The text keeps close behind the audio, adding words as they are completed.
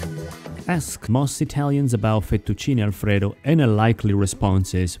Ask most Italians about fettuccine Alfredo and a likely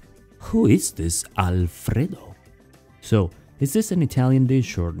response is, who is this Alfredo? So, is this an Italian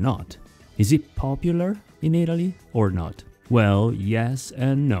dish or not? Is it popular in Italy or not? Well, yes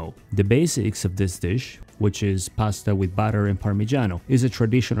and no. The basics of this dish, which is pasta with butter and parmigiano, is a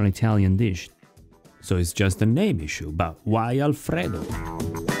traditional Italian dish. So it's just a name issue, but why Alfredo?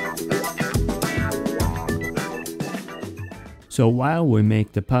 So while we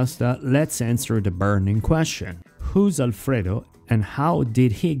make the pasta, let's answer the burning question. Who's Alfredo and how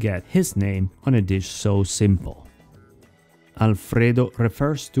did he get his name on a dish so simple? Alfredo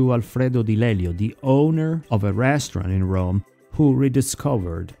refers to Alfredo Di Lelio, the owner of a restaurant in Rome, who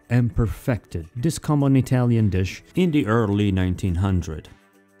rediscovered and perfected this common Italian dish in the early 1900s.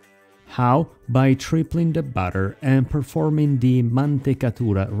 How? By tripling the butter and performing the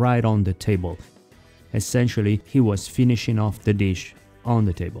mantecatura right on the table. Essentially, he was finishing off the dish on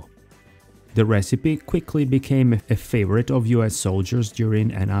the table. The recipe quickly became a favorite of US soldiers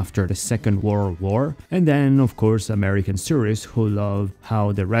during and after the Second World War, and then, of course, American tourists who love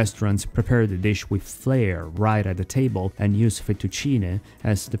how the restaurants prepare the dish with flair right at the table and use fettuccine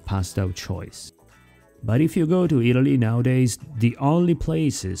as the pasta of choice. But if you go to Italy nowadays, the only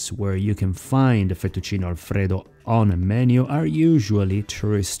places where you can find the fettuccine Alfredo on a menu are usually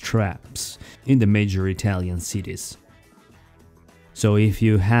tourist traps in the major Italian cities. So if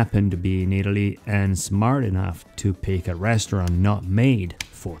you happen to be in Italy and smart enough to pick a restaurant not made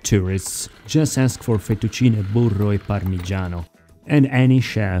for tourists, just ask for fettuccine burro e parmigiano, and any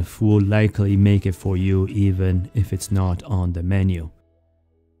chef will likely make it for you even if it's not on the menu.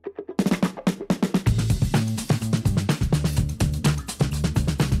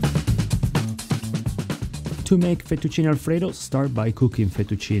 To make fettuccine Alfredo, start by cooking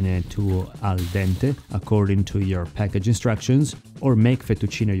fettuccine to al dente according to your package instructions, or make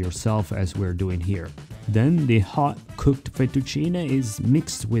fettuccine yourself as we're doing here. Then the hot cooked fettuccine is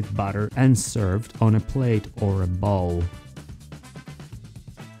mixed with butter and served on a plate or a bowl.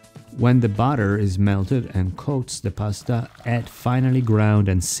 When the butter is melted and coats the pasta, add finely ground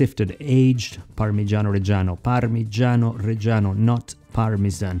and sifted aged Parmigiano Reggiano, not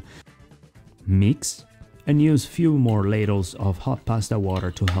Parmesan. Mix and use few more ladles of hot pasta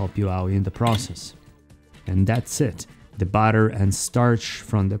water to help you out in the process. And that's it. The butter and starch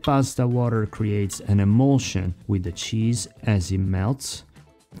from the pasta water creates an emulsion with the cheese as it melts,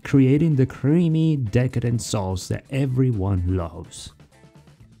 creating the creamy, decadent sauce that everyone loves.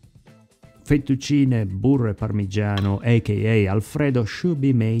 Fettuccine burro e parmigiano, aka Alfredo, should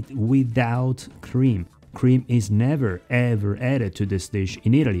be made without cream. Cream is never ever added to this dish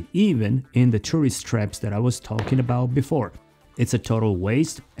in Italy, even in the tourist traps that I was talking about before. It's a total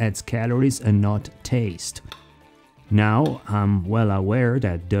waste, adds calories and not taste. Now, I'm well aware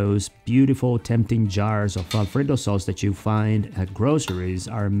that those beautiful tempting jars of Alfredo sauce that you find at groceries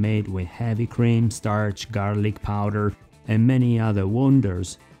are made with heavy cream, starch, garlic powder, and many other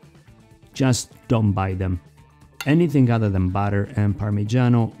wonders. Just don't buy them. Anything other than butter and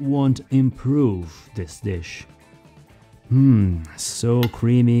Parmigiano won't improve this dish. So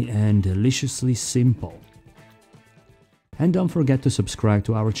creamy and deliciously simple. And don't forget to subscribe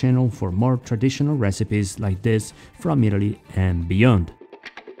to our channel for more traditional recipes like this from Italy and beyond.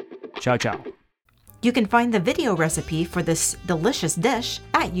 Ciao ciao! You can find the video recipe for this delicious dish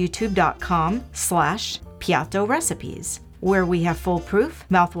at youtube.com/Piatto Recipes, where we have foolproof,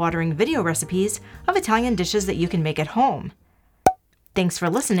 mouth-watering video recipes of Italian dishes that you can make at home. Thanks for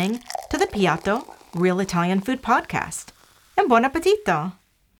listening to the Piatto Real Italian Food Podcast, and buon appetito!